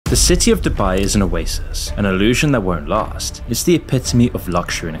The city of Dubai is an oasis, an illusion that won't last. It's the epitome of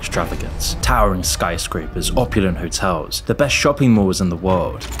luxury and extravagance. Towering skyscrapers, opulent hotels, the best shopping malls in the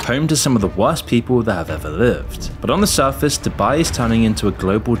world, home to some of the worst people that have ever lived. But on the surface, Dubai is turning into a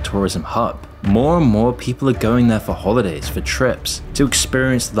global tourism hub. More and more people are going there for holidays, for trips, to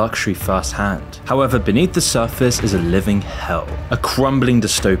experience luxury firsthand. However, beneath the surface is a living hell, a crumbling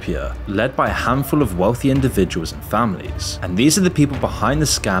dystopia, led by a handful of wealthy individuals and families. And these are the people behind the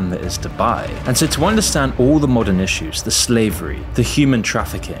scam that is Dubai. And so to understand all the modern issues, the slavery, the human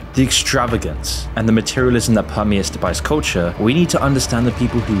trafficking, the extravagance, and the materialism that permeates Dubai's culture, we need to understand the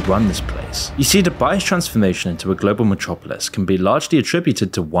people who run this place. You see, Dubai's transformation into a global metropolis can be largely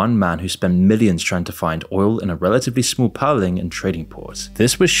attributed to one man who spent millions trying to find oil in a relatively small pearling and trading port.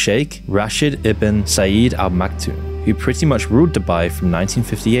 This was Sheikh Rashid ibn Saeed Al Maktoum, who pretty much ruled Dubai from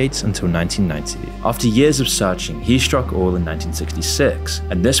 1958 until 1990. After years of searching, he struck oil in 1966,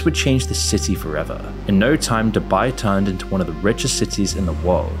 and this would change the city forever. In no time, Dubai turned into one of the richest cities in the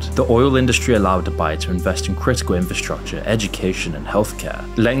world. The oil industry allowed Dubai to invest in critical infrastructure, education, and healthcare,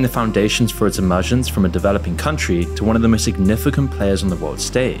 laying the foundations for its emergence from a developing country to one of the most significant players on the world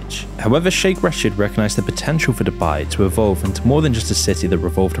stage. However, Sheikh Rashid recognized the potential for Dubai to evolve into more than just a city that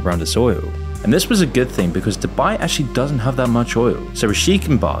revolved around its oil. And this was a good thing because Dubai actually doesn't have that much oil. So Rashid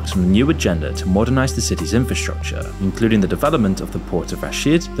embarks on a new agenda to modernize the city's infrastructure, including the development of the port of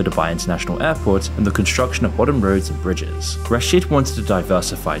Rashid, the Dubai International Airport, and the construction of modern roads and bridges. Rashid wanted to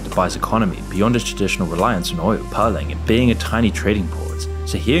diversify Dubai's economy beyond its traditional reliance on oil, pearling, and being a tiny trading port.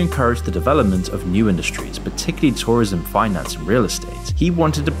 So he encouraged the development of new industries, particularly tourism, finance, and real estate. He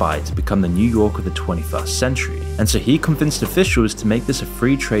wanted Dubai to become the New York of the 21st century, and so he convinced officials to make this a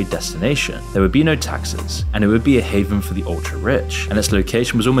free trade destination. There would be no taxes, and it would be a haven for the ultra-rich, and its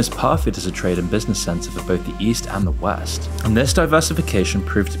location was almost perfect as a trade and business center for both the East and the West. And this diversification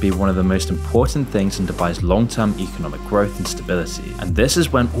proved to be one of the most important things in Dubai's long-term economic growth and stability. And this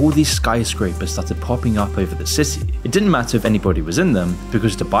is when all these skyscrapers started popping up over the city. It didn't matter if anybody was in them,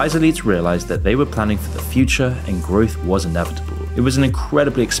 because Dubai's elites realized that they were planning for the future and growth was inevitable. It was an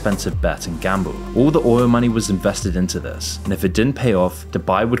incredibly expensive bet and gamble. All the oil money was invested into this, and if it didn't pay off,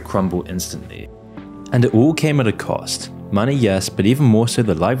 Dubai would crumble instantly. And it all came at a cost. Money, yes, but even more so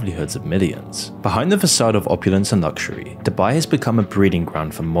the livelihoods of millions. Behind the facade of opulence and luxury, Dubai has become a breeding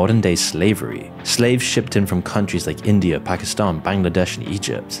ground for modern-day slavery. Slaves shipped in from countries like India, Pakistan, Bangladesh, and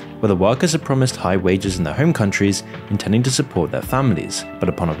Egypt, where the workers are promised high wages in their home countries, intending to support their families. But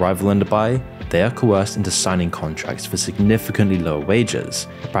upon arrival in Dubai, they are coerced into signing contracts for significantly lower wages,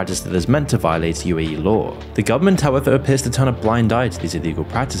 a practice that is meant to violate UAE law. The government, however, appears to turn a blind eye to these illegal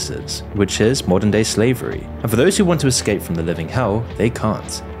practices, which is modern-day slavery. And for those who want to escape from the living hell, they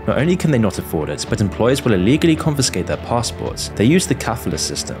can't. Not only can they not afford it, but employers will illegally confiscate their passports. They use the kafala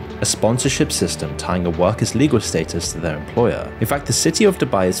system, a sponsorship system tying a worker's legal status to their employer. In fact, the city of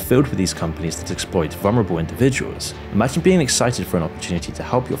Dubai is filled with these companies that exploit vulnerable individuals. Imagine being excited for an opportunity to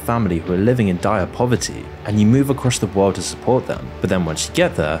help your family who are living in dire poverty, and you move across the world to support them. But then once you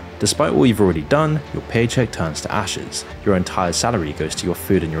get there, despite what you've already done, your paycheck turns to ashes. Your entire salary goes to your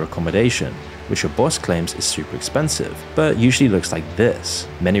food and your accommodation, which your boss claims is super expensive, but usually looks like this.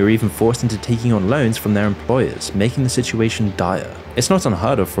 Many are even forced into taking on loans from their employers, making the situation dire. It's not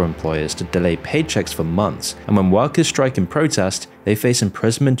unheard of for employers to delay paychecks for months, and when workers strike in protest, they face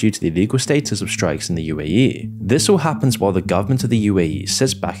imprisonment due to the illegal status of strikes in the UAE. This all happens while the government of the UAE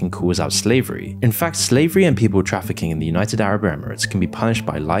sits back and calls out slavery. In fact, slavery and people trafficking in the United Arab Emirates can be punished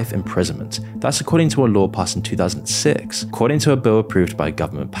by life imprisonment. That's according to a law passed in 2006, according to a bill approved by a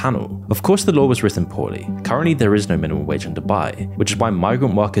government panel. Of course, the law was written poorly. Currently, there is no minimum wage in Dubai, which is why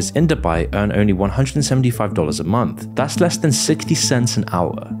migrant workers in Dubai earn only $175 a month. That's less than 60 cents an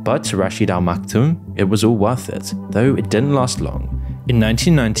hour. But to Rashid Al Maktoum, it was all worth it, though it didn't last long. In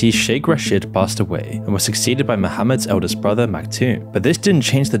 1990, Sheikh Rashid passed away and was succeeded by Mohammed's eldest brother Maktoum. But this didn't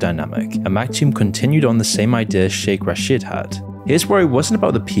change the dynamic, and Maktoum continued on the same ideas Sheikh Rashid had. His worry wasn't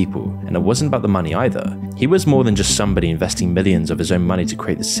about the people, and it wasn't about the money either. He was more than just somebody investing millions of his own money to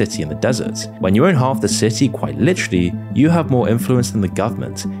create the city in the desert. When you own half the city, quite literally, you have more influence than the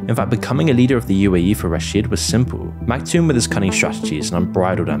government. In fact, becoming a leader of the UAE for Rashid was simple. Maktoum, with his cunning strategies and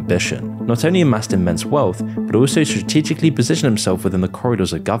unbridled ambition, not only amassed immense wealth, but also strategically positioned himself within the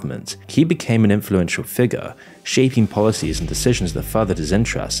corridors of government. He became an influential figure shaping policies and decisions that furthered his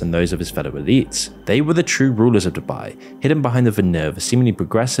interests and those of his fellow elites. They were the true rulers of Dubai, hidden behind the veneer of a seemingly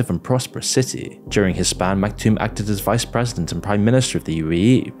progressive and prosperous city. During his span, Maktoum acted as vice president and prime minister of the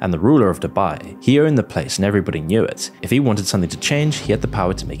UAE and the ruler of Dubai. He owned the place and everybody knew it. If he wanted something to change, he had the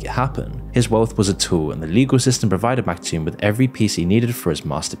power to make it happen. His wealth was a tool, and the legal system provided Maktoum with every piece he needed for his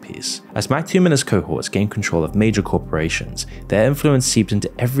masterpiece. As Maktoum and his cohorts gained control of major corporations, their influence seeped into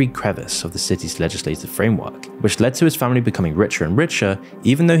every crevice of the city's legislative framework, which led to his family becoming richer and richer,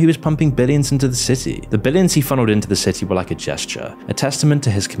 even though he was pumping billions into the city. The billions he funneled into the city were like a gesture, a testament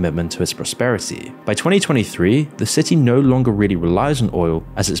to his commitment to its prosperity. By 2023, the city no longer really relies on oil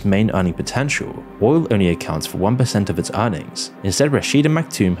as its main earning potential. Oil only accounts for 1% of its earnings. Instead, Rashid and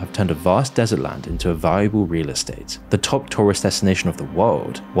Maktoum have turned a vast desert land into a valuable real estate, the top tourist destination of the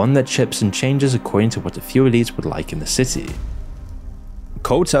world, one that chips and changes according to what a few elites would like in the city.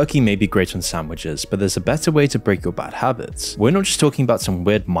 Cold turkey may be great on sandwiches, but there's a better way to break your bad habits. We're not just talking about some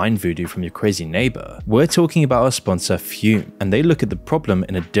weird mind voodoo from your crazy neighbor. We're talking about our sponsor Fume, and they look at the problem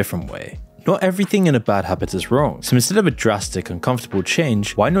in a different way. Not everything in a bad habit is wrong, so instead of a drastic, uncomfortable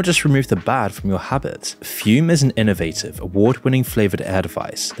change, why not just remove the bad from your habit? Fume is an innovative, award-winning flavored air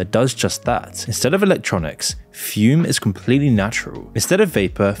device that does just that. Instead of electronics, Fume is completely natural. Instead of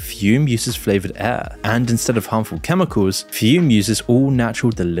vapor, Fume uses flavored air. And instead of harmful chemicals, Fume uses all natural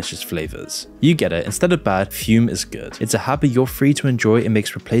delicious flavors. You get it, instead of bad, Fume is good. It's a habit you're free to enjoy and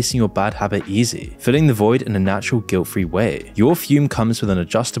makes replacing your bad habit easy, filling the void in a natural, guilt-free way. Your Fume comes with an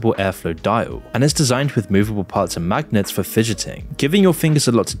adjustable airflow dial, and is designed with movable parts and magnets for fidgeting, giving your fingers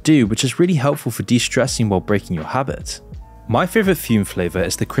a lot to do, which is really helpful for de-stressing while breaking your habit. My favorite Fume flavor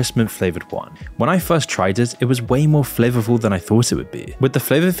is the crisp mint flavored one. When I first tried it, it was way more flavorful than I thought it would be, with the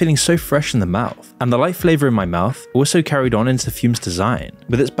flavor feeling so fresh in the mouth. And the light flavor in my mouth also carried on into Fume's design,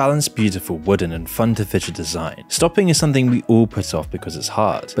 with its balanced, beautiful, wooden and fun to fidget design. Stopping is something we all put off because it's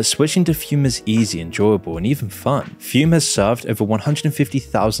hard, but switching to Fume is easy, enjoyable and even fun. Fume has served over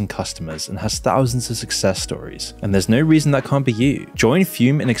 150,000 customers and has thousands of success stories, and there's no reason that can't be you. Join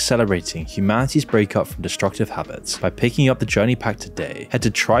Fume in accelerating humanity's breakup from destructive habits by picking up the Journey Pack today. Head to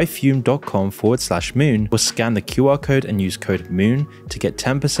tryfume.com/moon or scan the QR code and use code MOON to get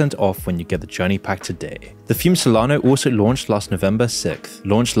 10% off when you get the Journey Pack today. The Fume Solano also launched last November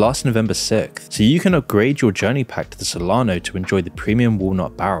 6th, so you can upgrade your Journey Pack to the Solano to enjoy the premium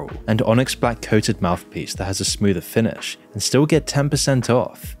walnut barrel and onyx black coated mouthpiece that has a smoother finish, and still get 10%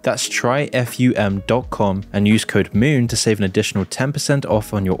 off. That's tryfum.com and use code MOON to save an additional 10%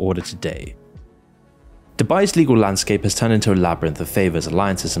 off on your order today. Dubai's legal landscape has turned into a labyrinth of favors,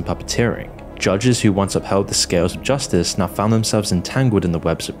 alliances and puppeteering. Judges who once upheld the scales of justice now found themselves entangled in the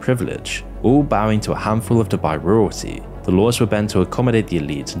webs of privilege, all bowing to a handful of Dubai royalty. The laws were bent to accommodate the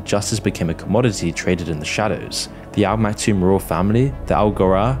elite, and justice became a commodity traded in the shadows. The Al Maktoum royal family, the Al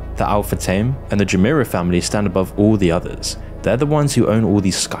Ghurair, the Al Futtaim, and the Jumeirah family stand above all the others. They're the ones who own all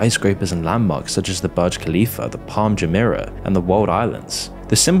these skyscrapers and landmarks such as the Burj Khalifa, the Palm Jumeirah, and the World Islands.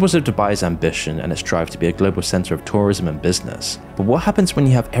 The symbols of Dubai's ambition and its drive to be a global center of tourism and business. But what happens when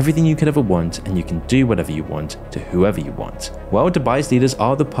you have everything you could ever want and you can do whatever you want to whoever you want? Well, Dubai's leaders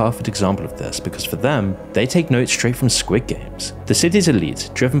are the perfect example of this, because for them, they take notes straight from Squid Games. The city's elite,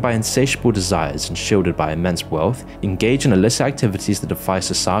 driven by insatiable desires and shielded by immense wealth, engage in illicit activities that defy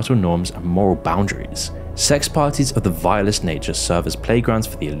societal norms and moral boundaries. Sex parties of the vilest nature serve as playgrounds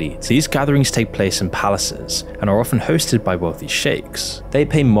for the elite. These gatherings take place in palaces and are often hosted by wealthy sheikhs. They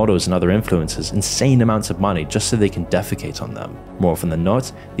pay models and other influencers insane amounts of money just so they can defecate on them. More often than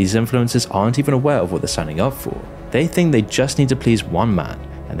not, these influencers aren't even aware of what they're signing up for. They think they just need to please one man,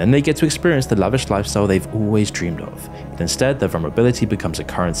 and then they get to experience the lavish lifestyle they've always dreamed of. But instead, their vulnerability becomes a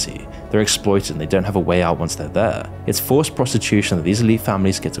currency. They're exploited and they don't have a way out once they're there. It's forced prostitution that these elite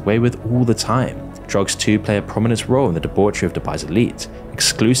families get away with all the time. Drugs too play a prominent role in the debauchery of Dubai's elite.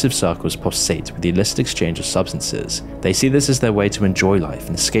 Exclusive circles pulsate with the illicit exchange of substances. They see this as their way to enjoy life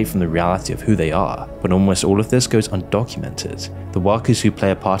and escape from the reality of who they are, but almost all of this goes undocumented. The workers who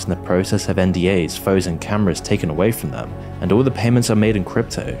play a part in the process have NDAs, phones and cameras taken away from them, and all the payments are made in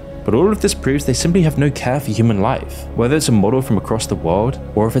crypto. But all of this proves they simply have no care for human life, whether it's a model from across the world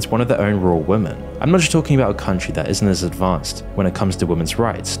or if it's one of their own royal women. I'm not just talking about a country that isn't as advanced when it comes to women's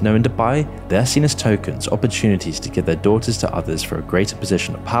rights. No, in Dubai, they're seen as tokens, opportunities to give their daughters to others for a greater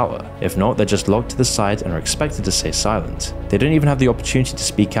position of power. If not, they're just locked to the side and are expected to stay silent. They don't even have the opportunity to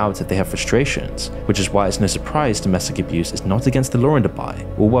speak out if they have frustrations, which is why it's no surprise domestic abuse is not against the law in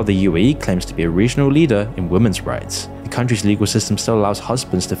Dubai, all while the UAE claims to be a regional leader in women's rights. The country's legal system still allows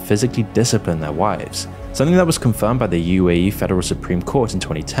husbands to physically discipline their wives, something that was confirmed by the UAE Federal Supreme Court in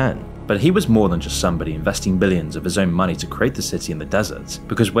 2010. But he was more than just somebody investing billions of his own money to create the city in the desert,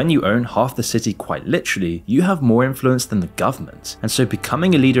 because when you own half the city quite literally, you have more influence than the government, and so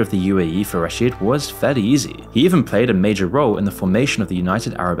becoming a leader of the UAE for Rashid was fairly easy. He even played a major role in the formation of the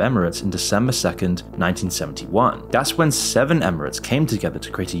United Arab Emirates in December 2nd, 1971. That's when 7 emirates came together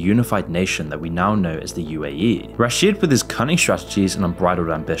to create a unified nation that we now know as the UAE. Rashid, with his cunning strategies and unbridled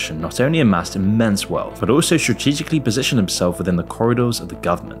ambition, not only amassed immense wealth, but also strategically positioned himself within the corridors of the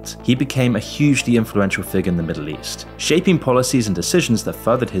government. He became a hugely influential figure in the Middle East, shaping policies and decisions that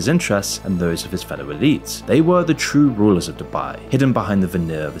furthered his interests and those of his fellow elites. They were the true rulers of Dubai, hidden behind the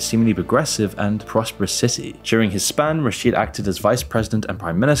veneer of a seemingly progressive and prosperous city. During his span, Rashid acted as vice president and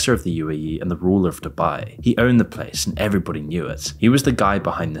prime minister of the UAE and the ruler of Dubai. He owned the place and everybody knew it. He was the guy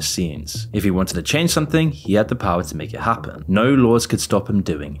behind the scenes. If he wanted to change something, he had the power to make it happen. No laws could stop him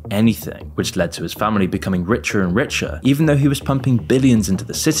doing anything, which led to his family becoming richer and richer, even though he was pumping billions into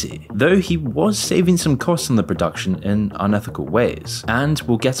the city, though he was saving some costs on the production in unethical ways. And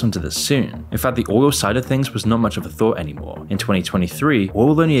we'll get onto this soon. In fact, the oil side of things was not much of a thought anymore. In 2023,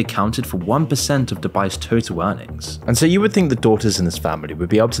 oil only accounted for 1% of Dubai's total earnings. And so you would think the daughters in this family would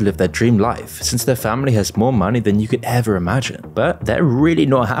be able to live their dream life, since their family has more money than you could ever imagine. But they're really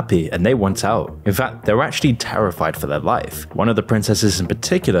not happy and they want out. In fact, they're actually terrified for their life. One of the princesses in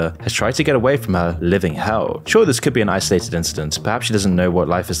particular has tried to get away from her living hell. Sure, this could be an isolated incident, perhaps she doesn't know what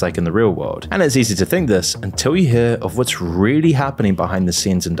life is like in the real world. And it's easy to think this until you hear of what's really happening behind the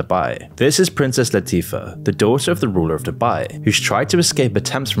scenes in Dubai. This is Princess Latifa, the daughter of the ruler of Dubai, who's tried to escape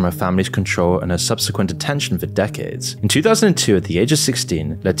attempts from her family's control and her subsequent attention for decades. In 2002, at the age of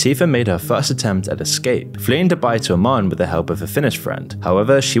 16, Latifa made her first attempt at escape, fleeing Dubai to Oman with the help of a Finnish friend.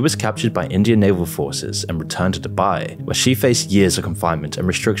 However, she was captured by Indian naval forces and returned to Dubai, where she faced years of confinement and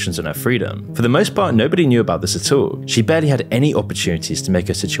restrictions on her freedom. For the most part, nobody knew about this at all. She barely had any opportunities to make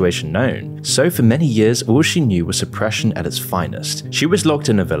her situation known, so for many years all she knew was suppression at its finest. She was locked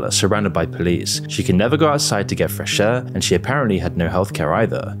in a villa surrounded by police. She could never go outside to get fresh air, and she apparently had no healthcare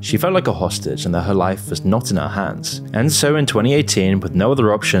either. She felt like a hostage and that her life was not in her hands. And so in 2018, with no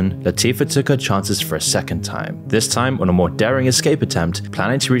other option, Latifa took her chances for a second time, this time on a more daring escape attempt,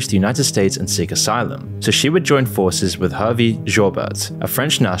 planning to reach the United States and seek asylum. So she would join forces with Hervé Joubert, a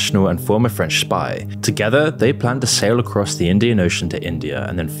French national and former French spy. Together, they planned to sail across the Indian Ocean to India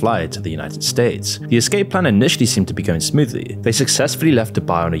and then fly to the United States. The escape plan initially seemed to be going smoothly. They successfully left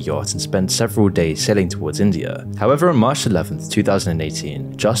Dubai on a yacht and spent several days sailing towards India. However, on March 11,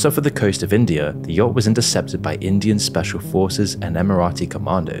 2018, just off of the coast of India, the yacht was intercepted by Indian Special Forces and Emirati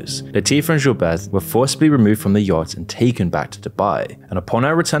commandos. Latifa and Joubert were forcibly removed from the yacht and taken back to Dubai. And upon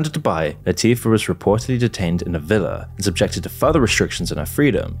her return to Dubai, Latifa was reportedly detained in a villa and subjected to further restrictions on her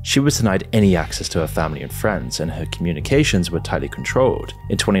freedom. She was denied any access to her family and friends, and her communications were tightly controlled.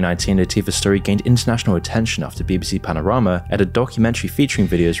 In 2019, Latifa's story gained international attention after BBC Panorama aired a documentary featuring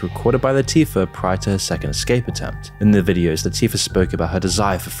videos recorded by Latifa prior to her second escape attempt. In the videos, Latifa spoke about her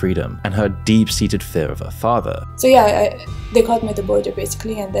desire for freedom and her deep-seated fear of her father. So yeah, they caught me at the border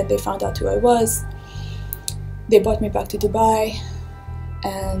basically, and then they found out who I was. They brought me back to Dubai,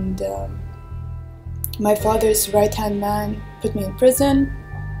 and my father's right-hand man put me in prison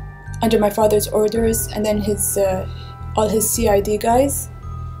under my father's orders, and then his all his CID guys,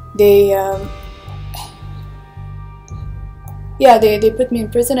 they put me in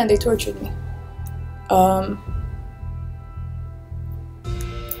prison and they tortured me.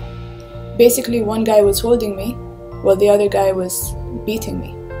 Basically, one guy was holding me while the other guy was beating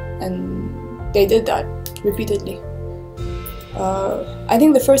me, and they did that repeatedly. I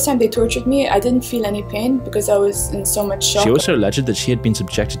think the first time they tortured me, I didn't feel any pain because I was in so much shock. She also alleged that she had been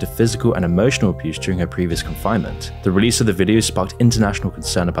subjected to physical and emotional abuse during her previous confinement. The release of the video sparked international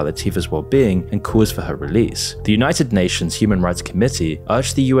concern about Latifa's well-being and calls for her release. The United Nations Human Rights Committee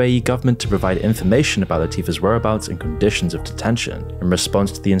urged the UAE government to provide information about Latifa's whereabouts and conditions of detention. In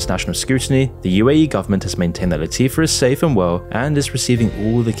response to the international scrutiny, the UAE government has maintained that Latifa is safe and well and is receiving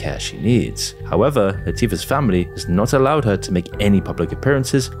all the care she needs. However, Latifa's family has not allowed her to make any public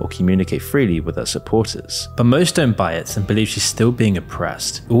appearances or communicate freely with her supporters. But most don't buy it and believe she's still being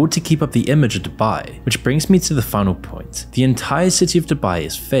oppressed, all to keep up the image of Dubai. Which brings me to the final point. The entire city of Dubai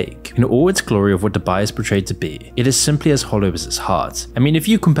is fake. In all its glory of what Dubai is portrayed to be, it is simply as hollow as its heart. I mean, if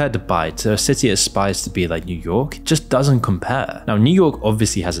you compare Dubai to a city it aspires to be like New York, it just doesn't compare. Now, New York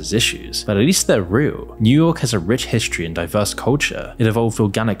obviously has its issues, but at least they're real. New York has a rich history and diverse culture. It evolved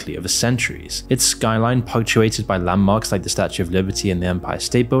organically over centuries. Its skyline, punctuated by landmarks like the Statue of Liberty and the Empire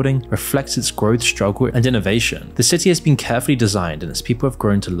State Building reflects its growth, struggle, and innovation. The city has been carefully designed and its people have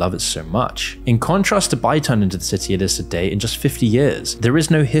grown to love it so much. In contrast, Dubai turned into the city it is today in just 50 years. There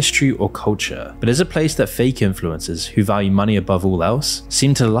is no history or culture, but is a place that fake influencers who value money above all else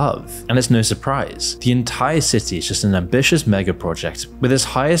seem to love. And it's no surprise. The entire city is just an ambitious mega project with its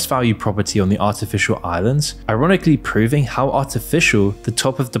highest value property on the artificial islands, ironically proving how artificial the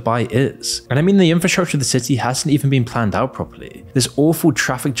top of Dubai is. And I mean, the infrastructure of the city hasn't even been planned out properly. There's awful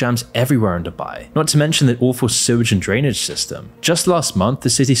traffic jams everywhere in Dubai, not to mention the awful sewage and drainage system. Just last month, the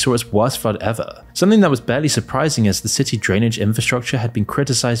city saw its worst flood ever. Something that was barely surprising as the city drainage infrastructure had been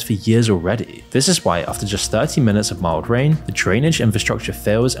criticized for years already. This is why after just 30 minutes of mild rain, the drainage infrastructure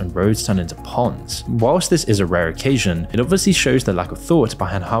fails and roads turn into ponds. Whilst this is a rare occasion, it obviously shows the lack of thought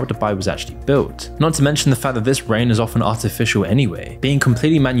behind how Dubai was actually built. Not to mention the fact that this rain is often artificial anyway, being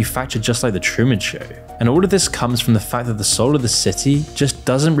completely manufactured just like the Truman Show. And all of this comes from the fact that the soul of the city just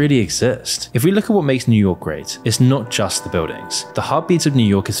doesn't really exist. If we look at what makes New York great, it's not just the buildings. The heartbeat of New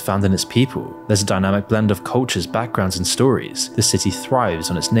York is found in its people. There's a dynamic blend of cultures, backgrounds, and stories. The city thrives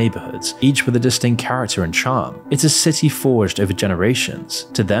on its neighborhoods, each with a distinct character and charm. It's a city forged over generations.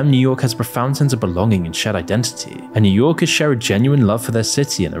 To them, New York has a profound sense of belonging and shared identity. And New Yorkers share a genuine love for their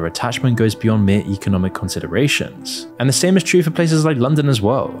city, and their attachment goes beyond mere economic considerations. And the same is true for places like London as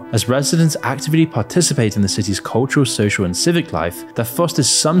well, as residents actively participate in the city's cultural, social, and civic life that fosters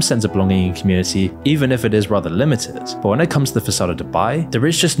some sense of belonging and community, even if it is rather limited. But when it comes to the facade of Dubai, there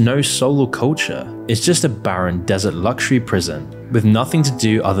is just no soul or culture. It's just a barren desert luxury prison with nothing to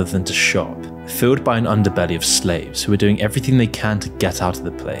do other than to shop, filled by an underbelly of slaves who are doing everything they can to get out of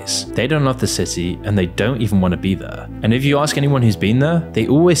the place. They don't love the city and they don't even want to be there. And if you ask anyone who's been there, they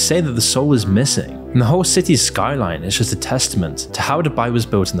always say that the soul is missing. And the whole city's skyline is just a testament to how Dubai was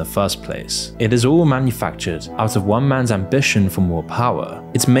built in the first place. It is all manufactured out of one man's ambition for more power.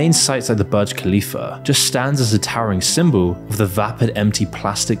 Its main sites like the Burj Khalifa just stands as a towering symbol of the vapid, empty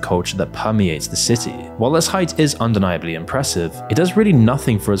plastic culture that permeates the city. While its height is undeniably impressive, it does really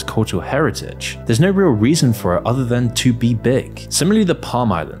nothing for its cultural heritage. There's no real reason for it other than to be big. Similarly, the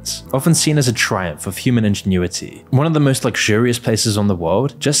Palm Islands, often seen as a triumph of human ingenuity, one of the most luxurious places on the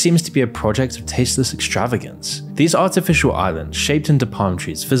world, just seems to be a project of tasteless extravagance. These artificial islands, shaped into palm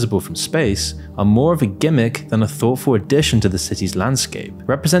trees visible from space, are more of a gimmick than a thoughtful addition to the city's landscape,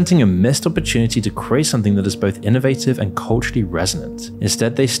 representing a missed opportunity to create something that is both innovative and culturally resonant.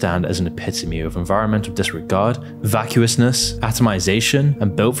 Instead, they stand as an epitome of environmental disregard, vacuousness, atomization,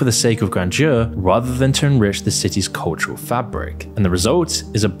 and built for the sake of grandeur rather than to enrich the city's cultural fabric. And the result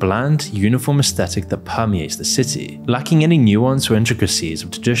is a bland, uniform aesthetic that permeates the city, lacking any nuance or intricacies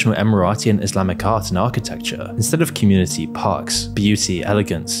of traditional Emirati and Islamic art and architecture. Instead of community, parks, beauty,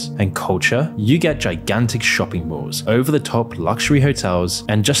 elegance, and culture, you get gigantic shopping malls, over-the-top luxury hotels,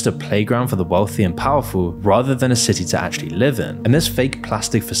 and just a playground for the wealthy and powerful rather than a city to actually live in. And this fake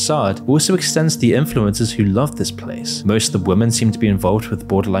plastic facade also extends to the influencers who love this place. Most of the women seem to be involved with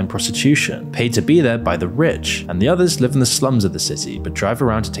borderline prostitution, paid to be there by the rich, and the others live in the slums of the city but drive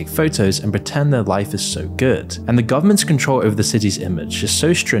around to take photos and pretend their life is so good. And the government's control over the city's image is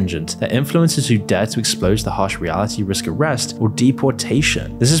so stringent that influencers who dare to expose the harsh reality risk arrest or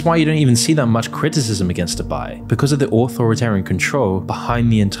deportation. This is why you don't even see that much criticism against Dubai, because of the authoritarian control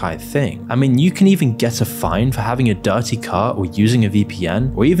behind the entire thing. I mean, you can even get a fine for having a dirty car or using a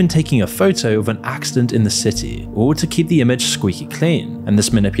VPN, or even taking a photo of an accident in the city, all to keep the image squeaky clean. And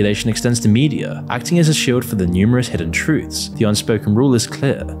this manipulation extends to media, acting as a shield for the numerous hidden truths. The unspoken rule is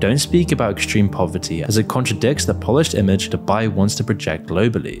clear: don't speak about extreme poverty, as it contradicts the polished image Dubai wants to project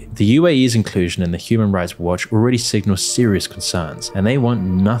globally. The UAE's inclusion in the Human Rights Watch already signals serious concerns, and they want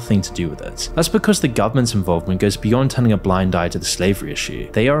nothing to do with it. That's because the government's involvement goes beyond turning a blind eye to the slavery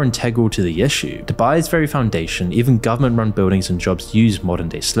issue. They are integral to the issue. Dubai's very foundation, even government-run buildings and jobs use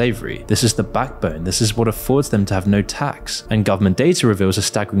modern-day slavery. This is the backbone. This is what affords them to have no tax. And government data reveals a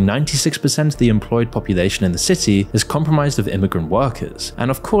staggering 96% of the employed population in the city is comprised of immigrant workers. And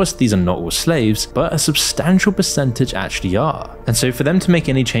of course, these are not all slaves, but a substantial percentage actually are. And so for them to make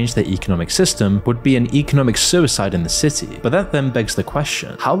any change to their economic system would be an economic suicide in the city. But that then begs the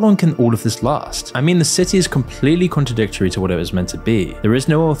question, how long can all of this last? I mean, the city is completely contradictory to what it was meant to be. There is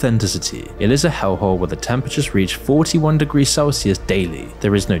no authenticity. It is a hellhole where the temperatures reach 41 degrees Celsius daily.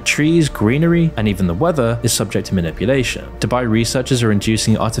 There is no trees, greenery, and even the weather is subject to manipulation. Dubai researchers are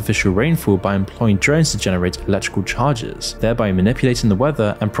inducing artificial rainfall by employing drones to generate electrical charges, thereby manipulating the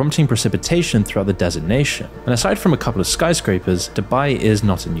weather and prompting precipitation throughout the desert nation. And aside from a couple of skyscrapers, Dubai is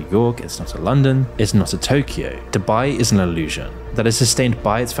not a New York, it's not a London, it's not a Tokyo. Dubai is an illusion that is sustained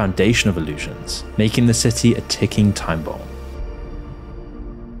by its foundation of illusions, making the city a ticking time bomb.